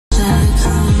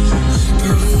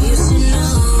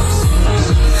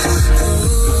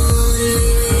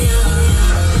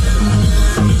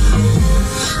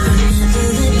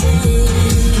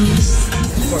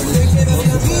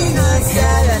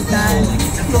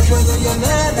puedo yo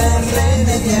nada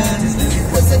remediar,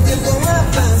 pues el tiempo ha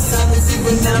pasado y sigo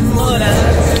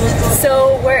enamorado.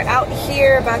 So we're out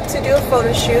here about to do a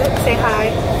photo shoot. Say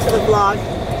hi to the vlog.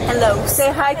 Hello.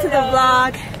 Say hi to the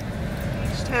vlog.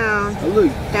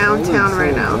 Downtown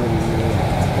right now.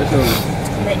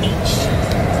 The H.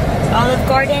 Olive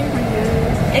Garden.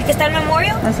 El que está el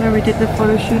memorial? That's where we did the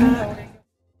photo shoot at.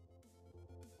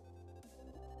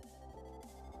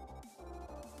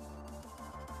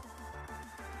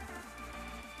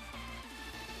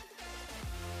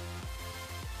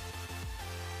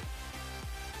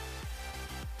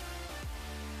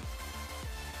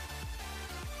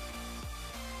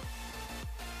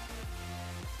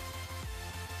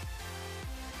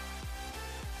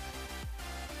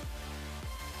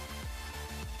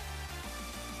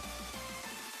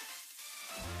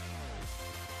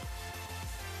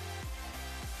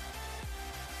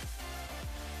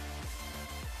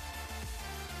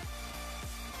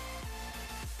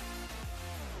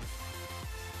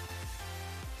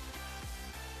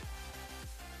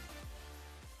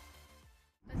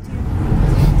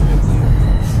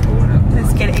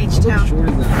 Let's get H-Town.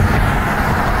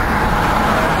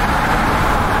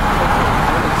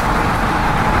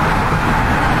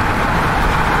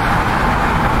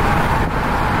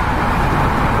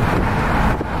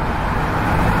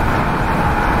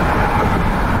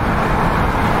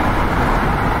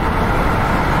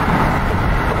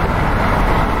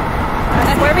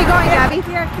 Where are we going, Abby?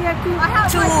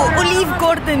 To Olive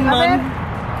Garden, Mom.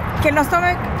 Que nos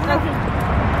tome.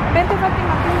 Vente,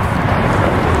 Fátima, please.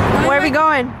 Where are we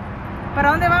going?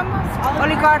 ¿Para dónde vamos?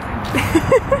 Olive Garden.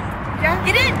 Yeah?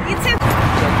 Get in, you too.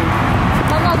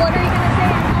 Mama, what are you gonna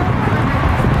say?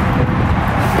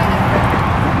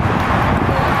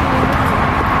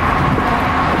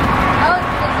 Oh,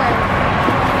 this way.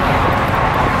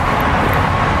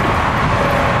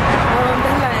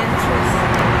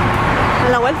 ¿A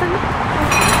la vuelta, no?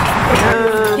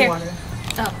 Here.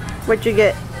 What'd you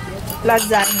get?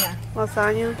 Lasagna.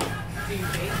 Lasagna.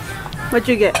 What'd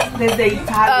you get?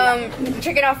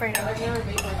 Chicken Alfredo.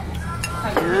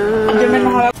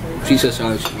 She says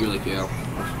so, you're like, yeah.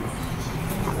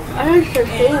 I like your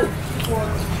food.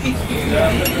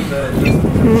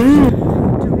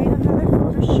 Doing another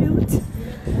photo shoot.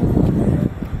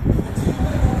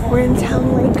 We're in Town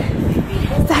Lake,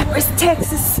 Cypress,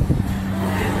 Texas.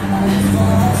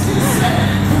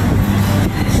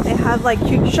 They have like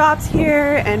cute shops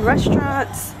here and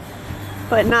restaurants,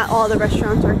 but not all the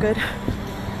restaurants are good.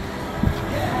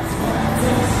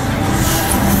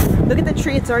 Look at the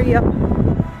tree, it's already up.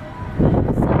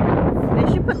 They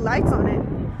should put lights on it.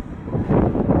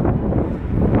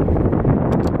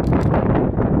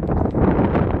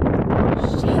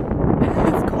 Shit.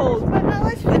 It's cold.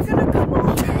 It's gonna come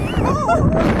off.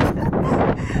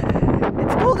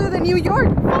 It's colder than New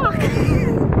York. Fuck.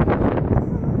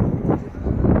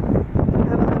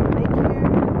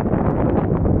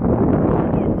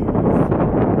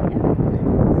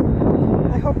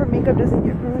 Makeup doesn't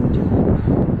get ruined.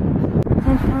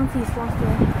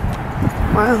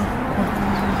 Wow.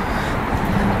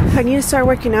 I need to start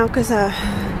working out because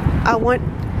I want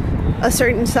a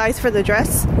certain size for the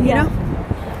dress, you know?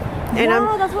 And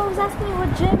yeah, that's what I was asking you.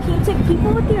 What gym? Can you take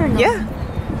people with you or not? Yeah,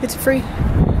 it's free.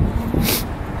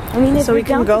 I mean, if so you're we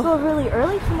can down go. to go really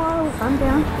early tomorrow, I'm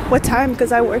down. What time?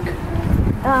 Because I work.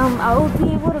 I will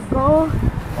be able to go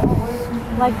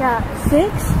like at 6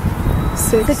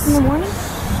 in the morning.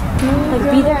 Like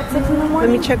be there at 6 in the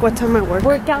morning. Let me check what time I work.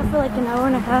 Work out for like an hour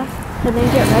and a half and then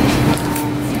get ready.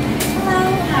 Hello.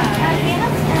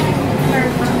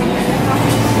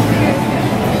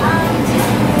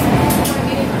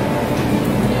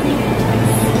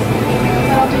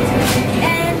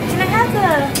 And can I have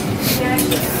the...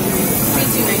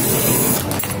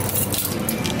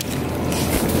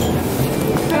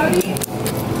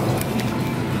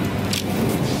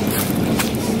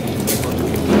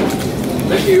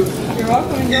 Thank you. You're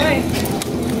welcome. Enjoy.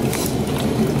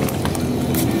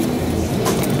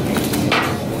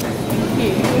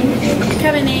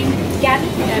 Have a name? Gabby?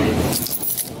 Gabby.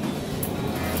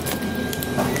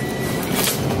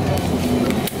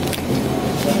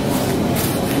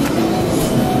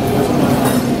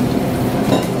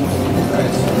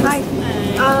 Hi.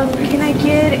 Can I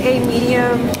get a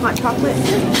medium hot chocolate?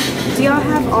 Do y'all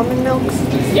have almond milks?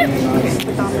 Yeah. Okay,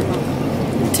 with almond milk.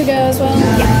 To go as well?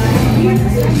 Yeah.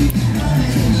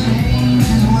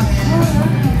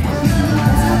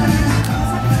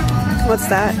 What's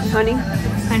that? Honey?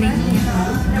 Honey.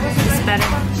 It's better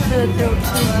for the throat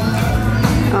too.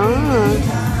 Oh.